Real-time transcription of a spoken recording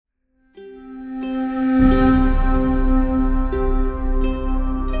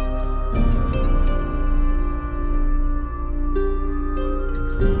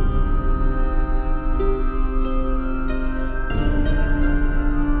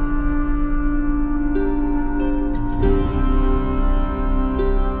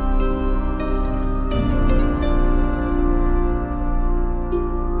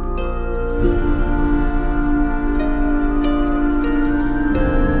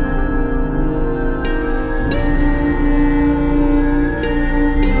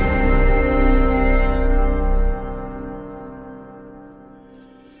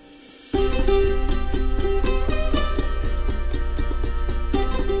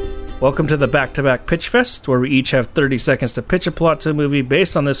Welcome to the Back-to-Back Pitch Fest, where we each have 30 seconds to pitch a plot to a movie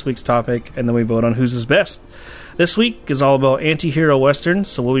based on this week's topic, and then we vote on whose is best. This week is all about anti-hero westerns,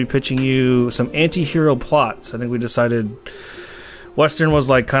 so we'll be pitching you some anti-hero plots. I think we decided western was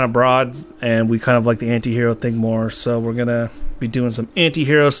like kind of broad, and we kind of like the anti-hero thing more, so we're going to be doing some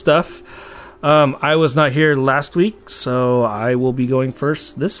anti-hero stuff. I was not here last week, so I will be going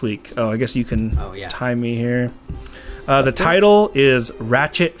first this week. Oh, I guess you can time me here. The title is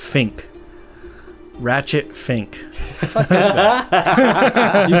Ratchet Fink. Ratchet Fink. You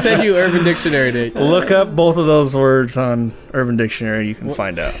said you Urban Dictionary did. Look up both of those words on Urban Dictionary. You can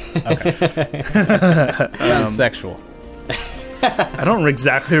find out. Okay. Sounds sexual. I don't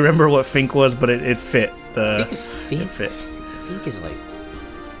exactly remember what Fink was, but it fit. I think Fink is like...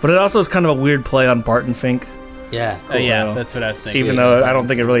 But it also is kind of a weird play on Barton Fink. Yeah. Cool. Yeah, that's what I was thinking. Even though I don't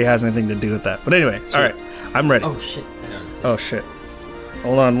think it really has anything to do with that. But anyway, all right. I'm ready. Oh, shit. Oh, shit.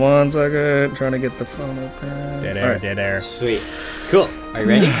 Hold on 1 second. Trying to get the phone open. Dead air, right. dead air. Sweet. Cool. Are you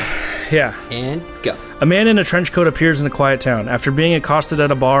ready? Yeah. And go. A man in a trench coat appears in a quiet town. After being accosted at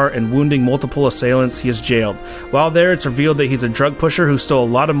a bar and wounding multiple assailants, he is jailed. While there, it's revealed that he's a drug pusher who stole a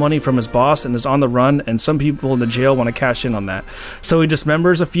lot of money from his boss and is on the run, and some people in the jail want to cash in on that. So he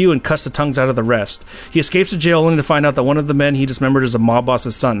dismembers a few and cuts the tongues out of the rest. He escapes the jail only to find out that one of the men he dismembered is a mob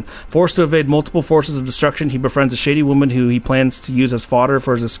boss's son. Forced to evade multiple forces of destruction, he befriends a shady woman who he plans to use as fodder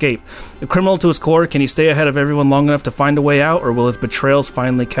for his escape. A criminal to his core, can he stay ahead of everyone long enough to find a way out, or will his betrayals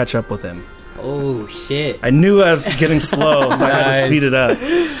finally catch up with him? Oh, shit. I knew I was getting slow, so I had to speed it up.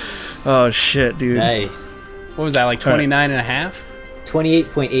 Oh, shit, dude. Nice. What was that, like 29 and a half?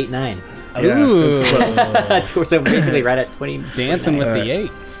 28.89. Yeah, Ooh. it was close. So basically right at 20. Dancing with All the right.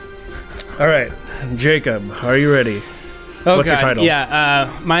 eights. All right, Jacob, are you ready? Oh, What's your God. title?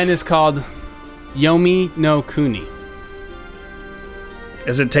 Yeah, mine is called Yomi no Kuni.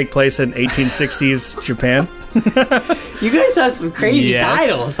 Does it take place in 1860s Japan? You guys have some crazy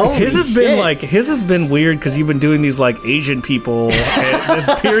titles. Holy His has shit. been weird because you've been doing these like Asian people, and this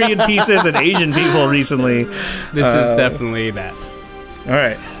period pieces and Asian people recently. This is definitely that. All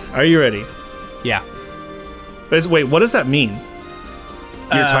right, are you ready? Yeah. Wait, what does that mean?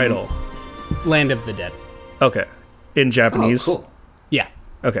 Your title? Land of the Dead. Okay, in Oh, Japanese. cool. Yeah.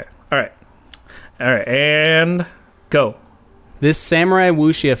 Okay. All right, and go. This samurai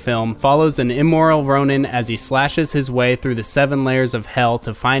wuxia film follows an immoral Ronin as he slashes his way through the 7 layers of hell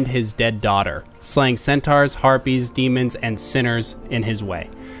to find his dead daughter, slaying centaurs, harpies, demons, and sinners in his way.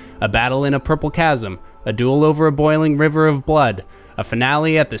 A battle in a purple chasm, a duel over a boiling river of blood, a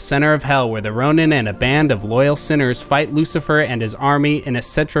finale at the center of hell where the Ronin and a band of loyal sinners fight Lucifer and his army in a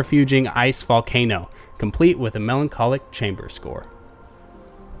centrifuging ice volcano, complete with a melancholic chamber score.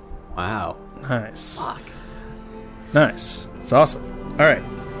 Wow. Nice. Fuck. Nice. It's awesome. All right.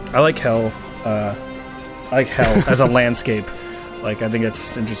 I like hell. As a landscape. Like, I think it's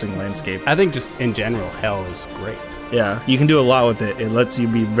just interesting landscape. I think just in general, hell is great. Yeah, you can do a lot with it. It lets you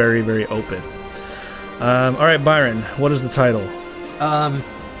be very, very open. All right, Byron, what is the title?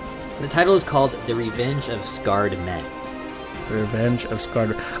 The title is called The Revenge of Scarred Men. The Revenge of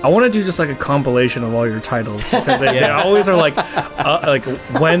Scarred. I want to do just like a compilation of all your titles because they always are like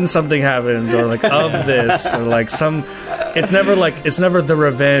when something happens or like of this or like some. It's never the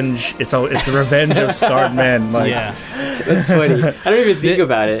revenge. It's the Revenge of Scarred Men. Like, Yeah. That's funny. I don't even think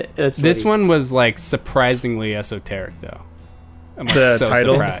about it. That's funny. This one was like surprisingly esoteric, though. I'm The so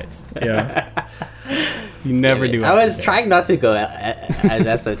title? surprised. Yeah. You never do. I was esoteric. trying not to go as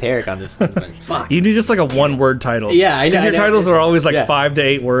esoteric on this one, but fuck. You do just like a one-word title. Yeah, I know. Because your I know. titles are always like Yeah. 5 to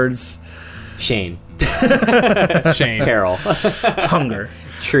 8 words. Shane. Shame. Carol. Hunger.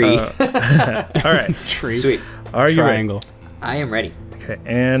 Tree. All right. Tree. Sweet. Are you ready? Triangle. I am ready. Okay,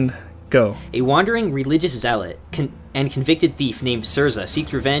 and go. A wandering religious zealot and convicted thief named Surza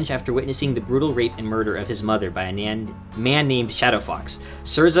seeks revenge after witnessing the brutal rape and murder of his mother by a man named Shadowfox.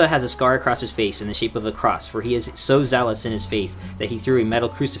 Surza has a scar across his face in the shape of a cross, for he is so zealous in his faith that he threw a metal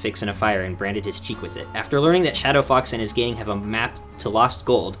crucifix in a fire and branded his cheek with it. After learning that Shadowfox and his gang have a map to lost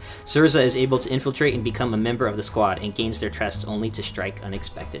gold, Surza is able to infiltrate and become a member of the squad and gains their trust only to strike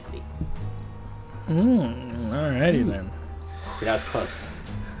unexpectedly. Alrighty then. That was close.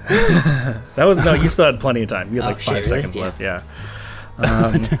 That was you still had plenty of time. You had like Oh, 5 shit, seconds really? left. Yeah.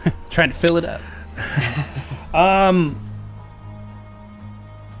 Trying to fill it up.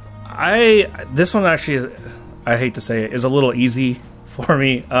 This one actually, I hate to say it, is a little easy for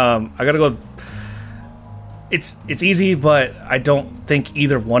me. I gotta go. It's easy, but I don't think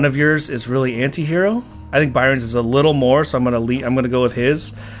either one of yours is really anti-hero. I think Byron's is a little more, so I'm gonna go with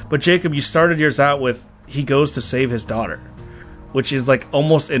his. But Jacob, you started yours out with he goes to save his daughter. which is like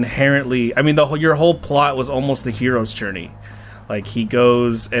almost inherently. I mean, your whole plot was almost the hero's journey. Like he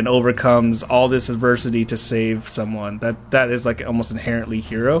goes and overcomes all this adversity to save someone. That is like almost inherently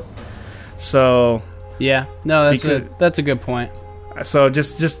hero. So yeah, no, that's a good point. So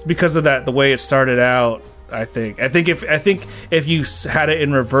just because of that, the way it started out, I think if you had it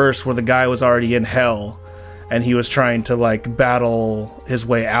in reverse, where the guy was already in hell and he was trying to like battle his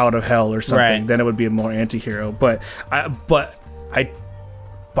way out of hell or something, then it would be a more anti-hero. But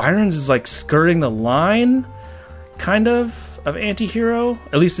Byron's is like skirting the line, kind of anti-hero,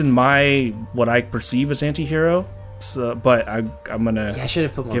 at least in what I perceive as anti-hero. So, but I'm gonna I should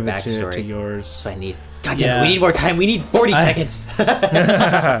have put more give it backstory. to yours. So I need. God damn it, we need more time. We need 40 seconds.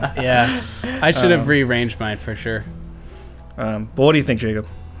 Yeah, I should have rearranged mine for sure. But what do you think, Jacob?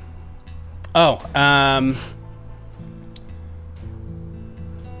 Oh,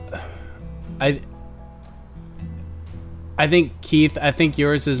 I think Keith. I think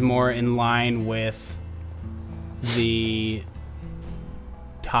yours is more in line with the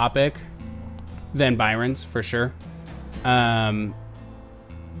topic than Byron's for sure.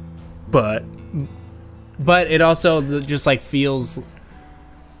 But it also just like feels.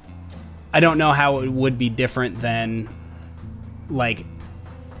 I don't know how it would be different than like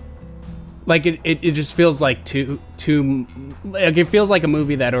it just feels like too like it feels like a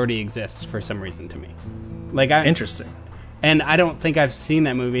movie that already exists for some reason to me. Interesting. And I don't think I've seen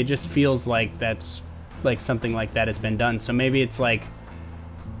that movie. It just feels like that's like something like that has been done. So maybe it's like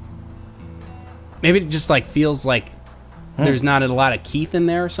maybe it just like feels like there's not a lot of Keith in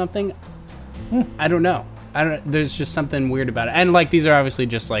there or something. I don't know. There's just something weird about it. And like these are obviously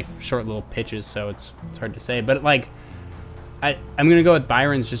just like short little pitches, so it's hard to say. But like I'm gonna go with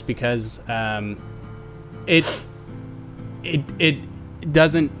Byron's just because it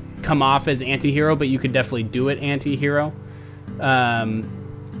doesn't come off as anti-hero, but you could definitely do it anti-hero. And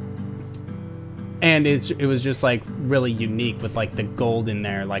it was just like really unique with like the gold in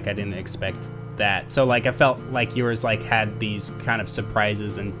there. Like I didn't expect that. So like I felt like yours like had these kind of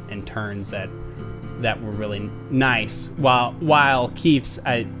surprises and turns that were really nice. While Keith's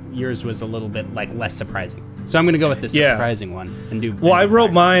yours was a little bit like less surprising. So I'm gonna go with the surprising one and do. Well, I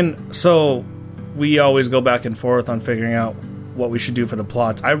wrote mine. So we always go back and forth on figuring out what we should do for the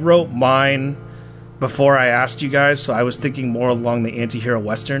plots. I wrote mine before I asked you guys, so I was thinking more along the anti-hero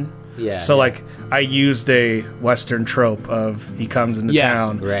western. Yeah. So like I used a western trope of he comes into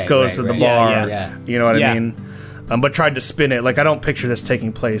town, goes to the bar, you know what I mean? But tried to spin it like I don't picture this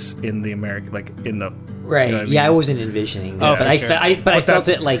taking place in the American, like in the right. You know what I mean? Yeah, I wasn't envisioning that, but I felt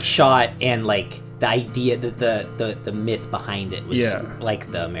it like shot and like the idea that the myth behind it was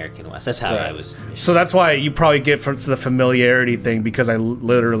like the American West. That's how I was envisioning. So that's why you probably get from the familiarity thing because I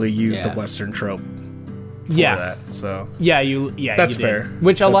literally used the western trope. For that. So that's fair.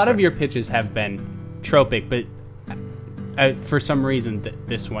 Which a lot of your pitches have been tropic, but for some reason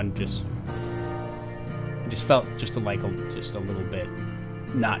this one just felt just a little bit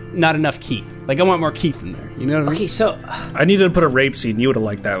not enough Keith. Like I want more Keith in there. You know what I mean? Okay, so I needed to put a rape scene. You would have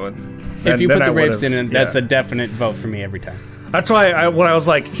liked that one. If you put the rape scene in, that's a definite vote for me every time. That's why when I was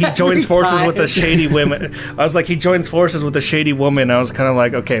like, he joins forces with the shady women. I was like, he joins forces with the shady woman. I was kind of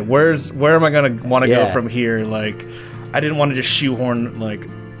like, okay, where am I gonna want to go from here? Like, I didn't want to just shoehorn like,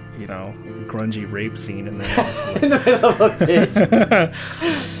 you know, grungy rape scene in there. Like, in the middle of a pitch.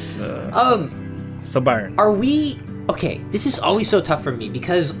 So Byron, are we okay? This is always so tough for me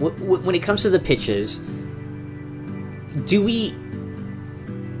because when it comes to the pitches,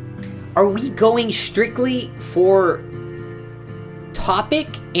 are we going strictly for topic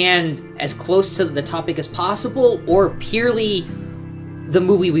and as close to the topic as possible, or purely the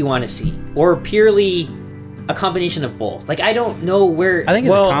movie we want to see, or purely a combination of both? Like I don't know where. I think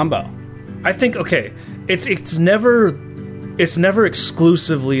it's a combo. I think it's never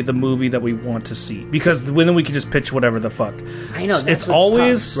exclusively the movie that we want to see, because then we can just pitch whatever the fuck. I know it's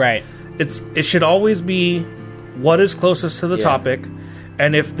always tough. Right. It should always be what is closest to the topic,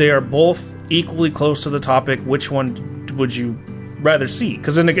 and if they are both equally close to the topic, which one would you rather see?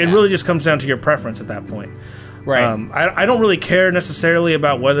 Because then it really just comes down to your preference at that point. Right. I don't really care necessarily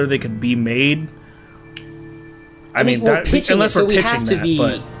about whether they could be made. I mean that, pitching unless it, we're pitching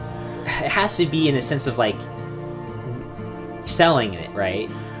it has to be in a sense of like selling it, right?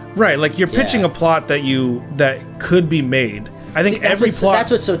 Right, like you're pitching a plot that could be made. I think plot.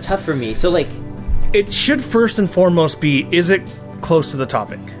 That's what's so tough for me. So like, it should first and foremost be: is it close to the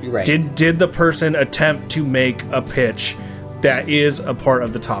topic? Right. Did the person attempt to make a pitch that is a part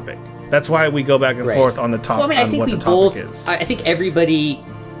of the topic? That's why we go back and forth on the topic. Well, I mean, I think what the topic is. I think everybody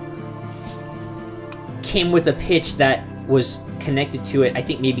came with a pitch that was connected to it. I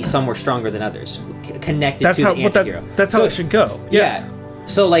think maybe some were stronger than others. Connected That's to how the anti-hero. that's how it should go. Yeah.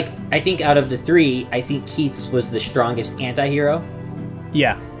 So, like, I think out of the three, I think Keith's was the strongest anti-hero.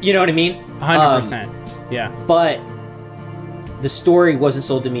 Yeah, You know what I mean? 100%. Yeah. But the story wasn't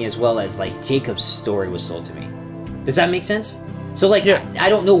sold to me as well as, like, Jacob's story was sold to me. Does that make sense? So, like, Yeah. I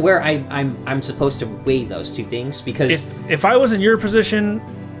don't know where I'm supposed to weigh those two things, because... If I was in your position,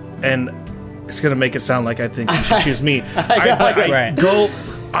 and it's gonna make it sound like I think you should choose me, Right.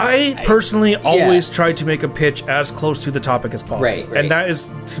 I personally always try to make a pitch as close to the topic as possible. Right. And that is,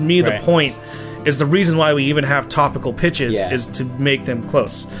 to me, the Right. point, is the reason why we even have topical pitches, Yeah. is to make them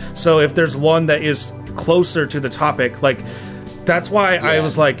close. So if there's one that is closer to the topic, like, that's why I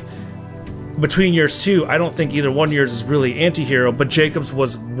was like, between yours two, I don't think either one of yours is really anti-hero, but Jacob's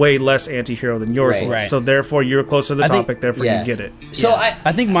was way less anti-hero than yours Right. was. Right. So therefore, you're closer to the I think- topic, therefore Yeah. you get it. So Yeah.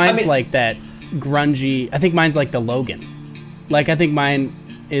 I think mine's mean- like that grungy. I think mine's like the Logan. Like, I think mine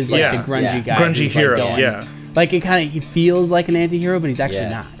is like Yeah. the grungy Yeah. guy. Grungy who's, like, hero, going- yeah. Like, it kind of, he feels like an anti-hero, but he's actually Yeah.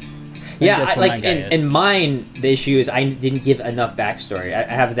 not. Yeah, that's I, what like, my guy is. in mine, the issue is I didn't give enough backstory.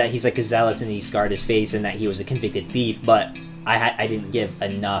 I have that he's like a zealous and he scarred his face and that he was a convicted thief, but I didn't give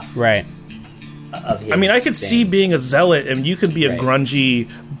enough Right. of his I mean, I could thing. see being a zealot, and you could be a Right. grungy,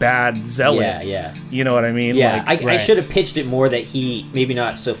 bad zealot. Yeah, yeah. You know what I mean? Yeah, Like, I right. should have pitched it more that he, maybe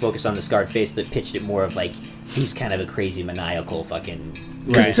not so focused on the scarred face, but pitched it more of like, he's kind of a crazy, maniacal fucking...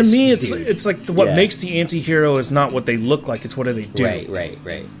 because Right. to me, it's dude. it's like what Yeah. makes the anti-hero is not what they look like; it's what do they do. Right.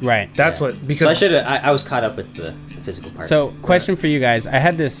 Right. That's Yeah. what So I because should have, I was caught up with the physical part. So, question for you guys. I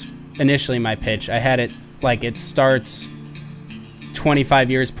had this initially, my pitch. I had it like it starts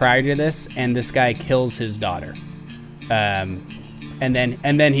 25 years prior to this, and this guy kills his daughter. And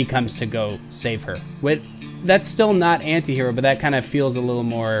then he comes to go save her. That's still not anti-hero, but that kind of feels a little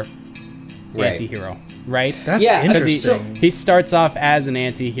more Right. anti-hero, right? that's Yeah, interesting. He starts off as an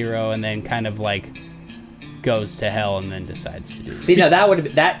anti-hero and then kind of like goes to hell and then decides to do it. See, now that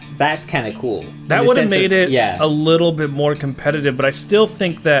would that's kind of cool. In That the would have sense of- made it yeah. a little bit more competitive, but I still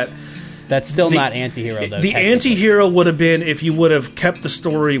think that That's still the- not anti-hero, though. the technically. anti-hero would have been if you would have kept the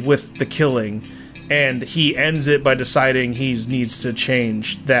story with the killing, and he ends it by deciding he needs to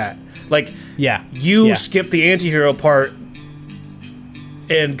change that. Like, Yeah. you Yeah. skipped the anti-hero part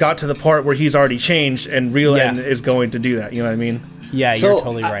and got to the part where he's already changed, and Reeland Yeah. is going to do that. You know what I mean? Yeah, So, you're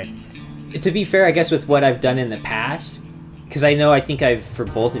totally right. To be fair, I guess with what I've done in the past, because I think I've, for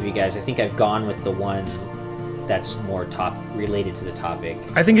both of you guys, I think I've gone with the one that's more related to the topic.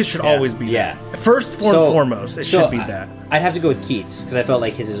 I think it should always be Yeah. that. First and foremost, it should be that. I'd have to go with Keith's because I felt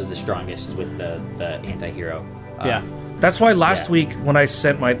like his was the strongest with the anti-hero. Yeah. That's why last Yeah. week when I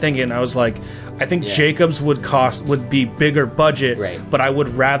sent my thing in, I was like, I think Yeah. Jacob's would be bigger budget, Right. but I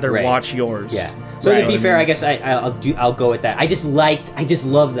would rather Right. watch yours. Yeah. So Right. to be fair, I guess I'll go with that. I just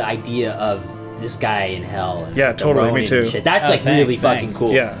love the idea of this guy in hell. And Yeah, the totally, me Ronin too. and shit. That's Oh, like thanks, really fucking thanks.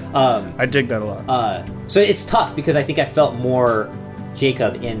 cool. Yeah. Um, I dig that a lot. so it's tough because I think I felt more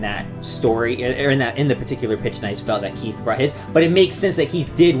Jacob in that story, or in the particular pitch, and I just felt that Keith brought his. But it makes sense that Keith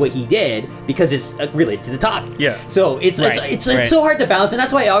did what he did because it's related to the topic. Yeah. So it's Right, it's right. so hard to balance, and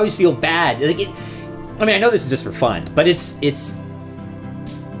that's why I always feel bad. Like I mean, I know this is just for fun, but it's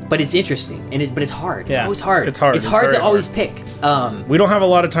interesting, but it's hard. It's Yeah. always hard. It's hard. It's It's hard very to always pick. We don't have a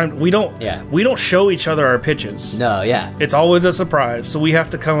lot of time. We don't show each other our pitches. No, yeah. It's always a surprise, so we have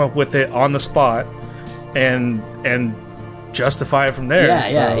to come up with it on the spot and justify it from there. Yeah,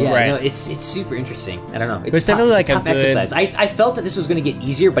 so. yeah. right. No, it's super interesting. I don't know. It's It's tough. definitely It's a like a tough good- exercise. I felt that this was going to get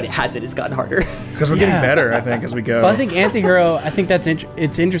easier, but it hasn't. It's gotten harder. Because we're getting better, I think, as we go. Well, I think anti-hero. I think that's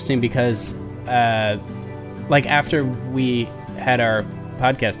it's interesting because, like after we had our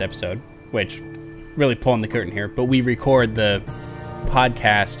podcast episode, which really pulling the curtain here, but we record the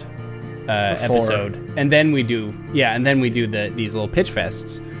podcast episode, and then we do these little pitch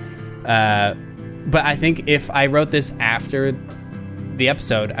fests. But I think if I wrote this after the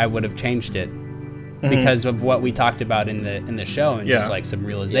episode, I would have changed it because of what we talked about in the show and just Yeah. like some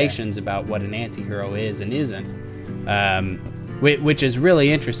realizations about what an anti-hero is and isn't, which is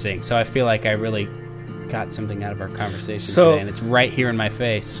really interesting. So I feel like I really got something out of our conversation So- today, and it's right here in my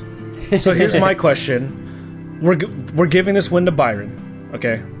face. So here's my question: We're giving this win to Byron,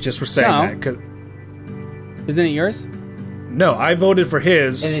 okay? Just for saying No. that. 'Cause- Isn't it yours? no, I voted for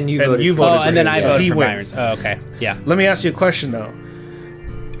his, And then you voted for Oh, for and then his, I so voted he for wins. Byron's. Oh, okay. Yeah. Let me ask you a question though.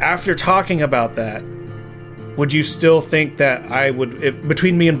 After talking about that, would you still think that I would,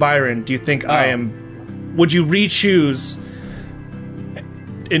 between me and Byron, do you think I am? Would you re-choose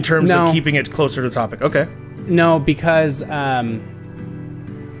in terms No. of keeping it closer to the topic? Okay. No, because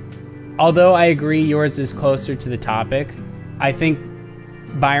although I agree yours is closer to the topic, I think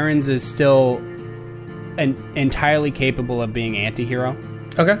Byron's is still entirely capable of being anti-hero.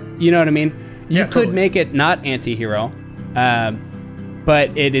 Okay. You know what I mean? You Yeah, could totally. make it not anti-hero,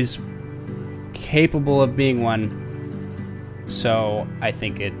 but it is capable of being one. So I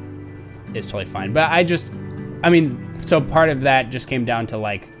think it is totally fine. But so part of that just came down to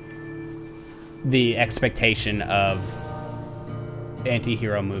like the expectation of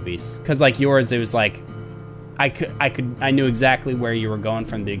anti-hero movies. Because like yours, it was like I knew exactly where you were going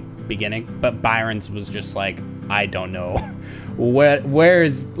from the beginning. But Byron's was just like, I don't know. Where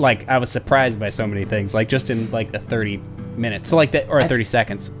is, like, I was surprised by so many things, like just in like the 30 minutes, so like 30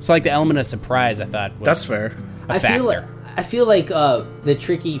 seconds. So like the element of surprise, I thought was That's fair. a factor. I feel like the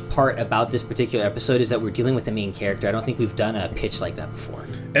tricky part about this particular episode is that we're dealing with the main character. I don't think we've done a pitch like that before.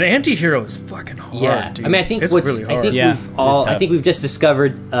 An anti-hero is fucking hard, Yeah, dude. I mean, I think it's what's really hard. I think Yeah, we've it's all tough. I think we've just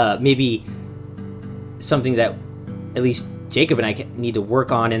discovered maybe something that at least Jacob and I need to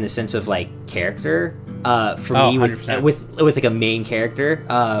work on in the sense of like character. For me, 100%. with like a main character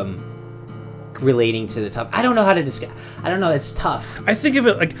relating to the top. I don't know how to describe. I don't know. It's tough. I think of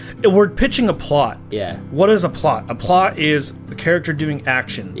it like we're pitching a plot. Yeah. What is a plot? A plot is a character doing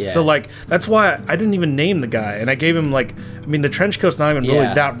action. Yeah. So like that's why I didn't even name the guy, and I gave him like, I mean, the trench coat's not even really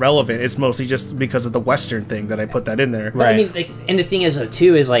Yeah. that relevant. It's mostly just because of the Western thing that I put that in there. But I mean, like, and the thing is, though,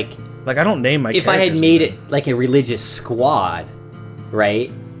 too, is like Like I don't name my. if I had characters made in it like a religious squad,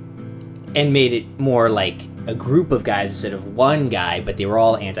 right, and made it more like a group of guys instead of one guy, but they were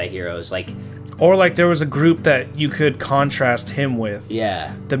all anti-heroes, like, or like there was a group that you could contrast him with.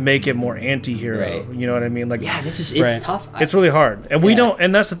 yeah, To make it more anti-hero. Right. You know what I mean? Like yeah, it's Right. tough. it's really hard, and we Yeah. don't.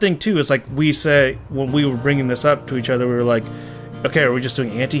 And that's the thing too. Is like we say when we were bringing this up to each other, we were like, "Okay, are we just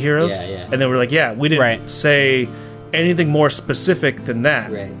doing anti-heroes?" Yeah, yeah. And then we're like, "Yeah, we didn't Right. say anything more specific than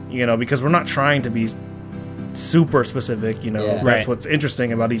that." Right. You know, because we're not trying to be super specific. You know, Yeah. that's Right. what's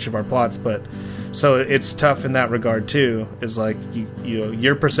interesting about each of our plots. But so it's tough in that regard too. Is like you know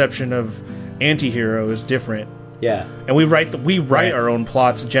your perception of anti-hero is different. Yeah. And we write Right. our own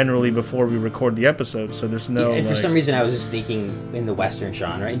plots generally before we record the episode, so there's no. And for like- some reason, I was just thinking in the Western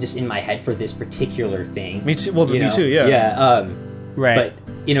genre, and just in my head for this particular thing. Me too. Well, you me know? too. Yeah. Yeah. Right. But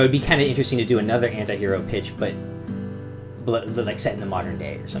it'd be kind of interesting to do another anti-hero pitch, but like set in the modern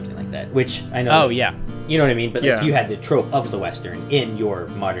day or something like that. Which I know. Oh yeah. You know what I mean? But like, Yeah. you had the trope of the Western in your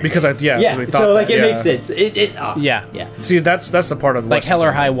modern. Because day. because we thought So like that, it yeah. makes sense. Yeah. Yeah. See, that's the part of the Like Western Hell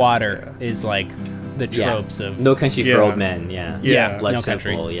or side. High Water is like the Yeah. tropes of. No Country Yeah. for Old Men. Yeah. Yeah. Blood No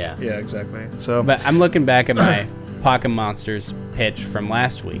Country. Simple. Yeah. Yeah, exactly. So, But I'm looking back at my Pocket Monsters pitch from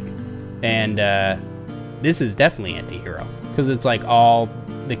last week, and this is definitely anti-hero because it's like all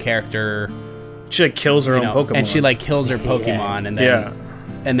the character, she like kills her you own know, Pokemon, and she like kills her Pokemon, and then yeah,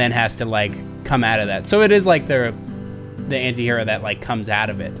 and then has to like come out of that. So it is like the anti-hero that like comes out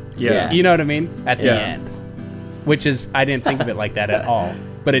of it. yeah, You know what I mean? At the Yeah. end, which is I didn't think of it like that at all,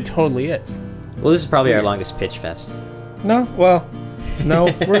 but it totally is. Well, this is probably our longest pitch fest. No, well,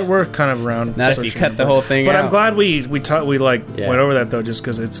 no, we're kind of around. Not if you switching cut it, the but- whole thing But out. I'm glad we like Yeah. went over that though, just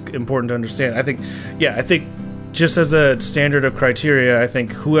because it's important to understand. I think just as a standard of criteria, I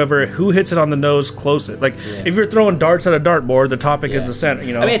think who hits it on the nose closest. Like Yeah. if you're throwing darts at a dartboard, the topic is Yeah. the center.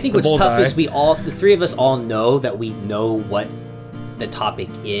 You know, I mean, I think the what's tough bullseye. is the three of us all know that we know what the topic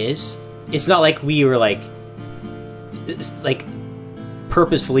is. It's not like we were like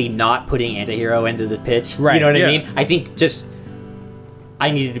purposefully not putting antihero into the pitch. Right, You know what yeah. I mean? I think just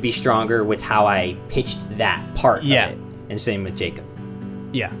I needed to be stronger with how I pitched that part Yeah. of it. And same with Jacob.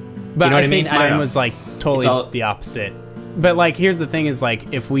 Yeah. But You know what I I think mean? I don't mine know. was like totally It's all- the opposite. But like here's the thing is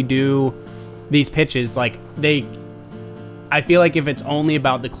like if we do these pitches like I feel like if it's only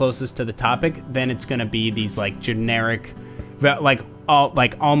about the closest to the topic, then it's going to be these like generic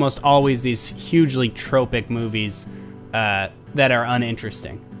almost always these hugely tropic movies that are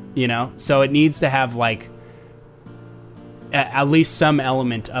uninteresting, you know? So it needs to have like at least some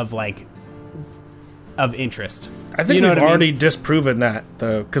element of like of interest. I think You know we've what I mean? already disproven that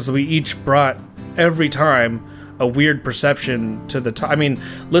though, because we each brought every time a weird perception to the top. I mean,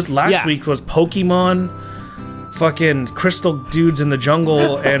 last Yeah. week was Pokemon, fucking Crystal Dudes in the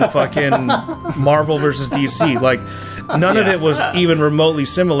Jungle, and fucking Marvel versus DC. Like, none of Yeah. it was even remotely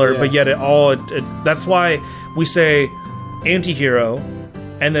similar, but yet that's why we say anti-hero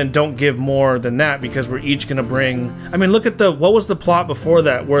and then don't give more than that, because we're each going to bring. I mean, look at what was the plot before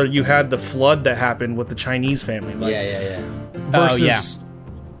that, where you had the flood that happened with the Chinese family, like, yeah. versus Oh,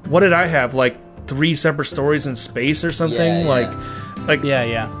 yeah. what did I have, like 3 separate stories in space or something? Yeah, Like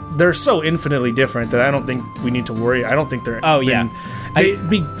Yeah. they're so infinitely different that I don't think we need to worry. I don't think they're. Oh, yeah.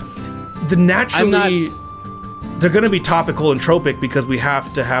 the naturally they're going to be topical and tropic because we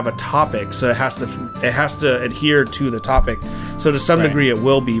have to have a topic, so it has to adhere to the topic. So to some Right. degree, it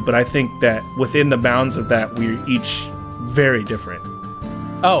will be, but I think that within the bounds of that, we're each very different.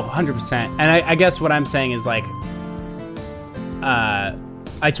 Oh, 100%. And I guess what I'm saying is like,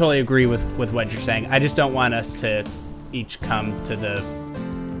 I totally agree with what you're saying. I just don't want us to each come to the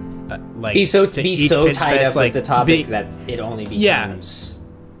like Be so to each tied pitch fest, up like, with the topic be- that it only becomes. Yeah.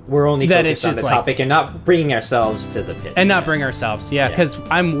 We're only That focused it's on the just like- topic and not bringing ourselves to the pitch. and not bring ourselves. Yeah, because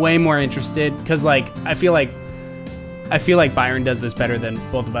I'm way more interested. Because like I feel like Byron does this better than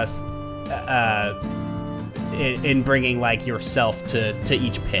both of us in bringing like yourself to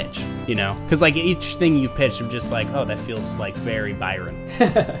each pitch. You know, because like each thing you pitch, I'm just like, oh, that feels like very Byron.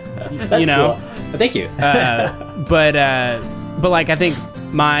 That's you know, cool. Well, thank you. but like I think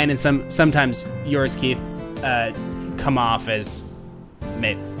mine and sometimes yours, Keith, come off as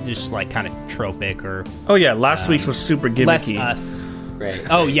just like kind of tropic or Oh yeah, last week's was super less gimmicky. us. Right.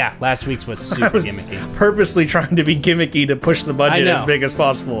 Oh yeah, last week's was I super was gimmicky. purposely trying to be gimmicky to push the budget I as know. big as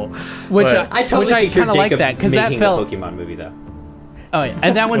possible. Which But- I totally which I pictured kind of like Jacob that because that making felt. a Pokemon movie though. Oh yeah,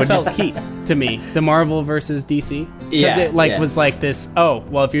 and that one What'd you felt heat to me. The Marvel versus DC. Because Yeah, it like yeah. was like this. Oh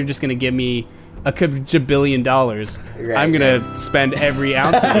well, if you're just gonna give me a $1 billion, Right, I'm gonna spend every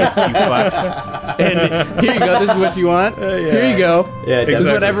ounce of this, you fucks. And here you go. This is what you want. Here you go. Yeah, This is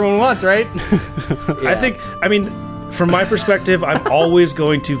what exactly. everyone wants, right? I mean, from my perspective, I'm always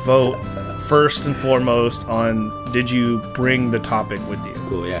going to vote first and foremost on did you bring the topic with you?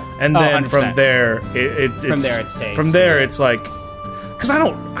 Cool. Yeah. And Oh, then 100%. from there, it's like, because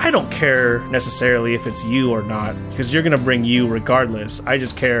I don't care necessarily if it's you or not, because you're gonna bring you regardless. I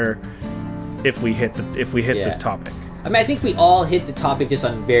just care if we hit the Yeah. topic. I mean, I think we all hit the topic just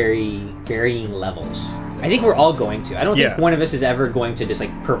on very varying levels. I think we're all going to. I don't Yeah. think one of us is ever going to just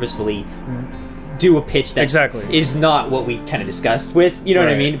like purposefully do a pitch that Exactly. is not what we kind of discussed with. You know what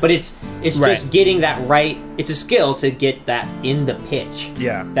I Right. mean? But it's Right. just getting that right. It's a skill to get that in the pitch.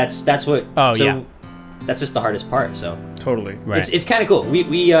 Yeah, That's what. Oh, so yeah. That's just the hardest part. So totally. Right. it's kind of cool. We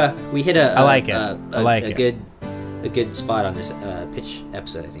hit a I like it. a I like it. a good spot on this pitch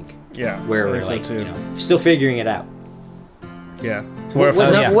episode. I think Yeah, where I we're think so like too. you know still figuring it out. Yeah. What,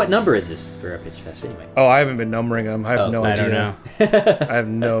 Where- yeah. what number is this for a pitch fest anyway? Oh, I haven't been numbering them. I have Oh, no I idea. don't know. I have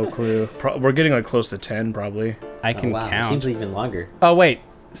no clue. We're getting like close to 10, probably. I can Oh, wow, it count. seems even longer. Oh wait,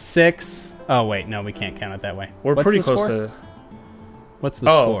 6. Oh wait, no, we can't count it that way. We're What's pretty the close score? to. What's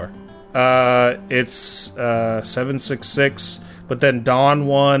the Oh. score? It's 766, but then Dawn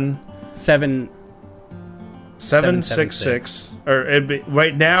won 7. 766, or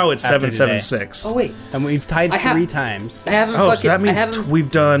right now it's After today. 776. Oh wait, And we've tied I have- 3 times. I haven't Oh, fucking. so that means I haven't, we've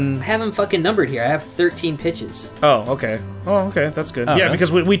done. I haven't fucking numbered here. I have 13 pitches. Oh, okay. Oh, okay. That's good. Oh, yeah, really?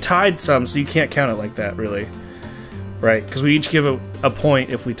 because we tied some, so you can't count it like that, really. Right? Because we each give a point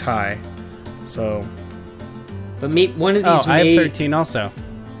if we tie. So But one of these. Oh, I have may- 13 also.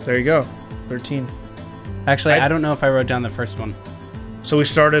 there you go. 13. Actually, I don't know if I wrote down the first one. So we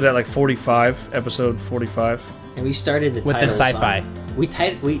started at like 45, episode 45. And we started the With the title sci-fi. song.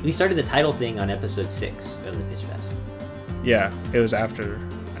 We started the title thing on episode 6 of the Pitch Fest. Yeah, it was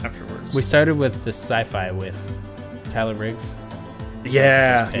afterwards. We started with the sci-fi with Tyler Riggs.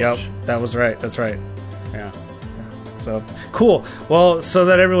 Yeah, First yep. pitch. That was right. That's right. Yeah. So cool. Well, so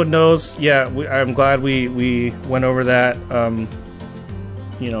that everyone knows, yeah, I'm glad we went over that.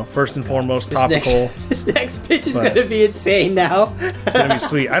 First and foremost, topical. This next pitch is But- gonna be insane now. It's gonna be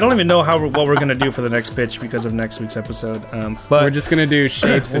sweet. I don't even know what we're gonna do for the next pitch because of next week's episode. But We're just gonna do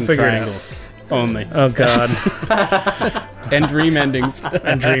shapes We'll and figure it out. triangles only, oh god, and dream endings.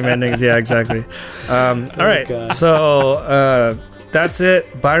 and dream endings. Yeah, exactly. All right. God. So that's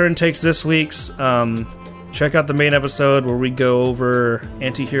it. Byron takes this week's. Check out the main episode where we go over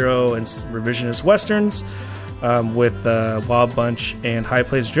anti-hero and revisionist westerns with Wild Bunch and High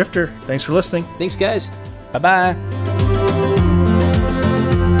Plains Drifter. Thanks for listening. Thanks, guys. Bye bye.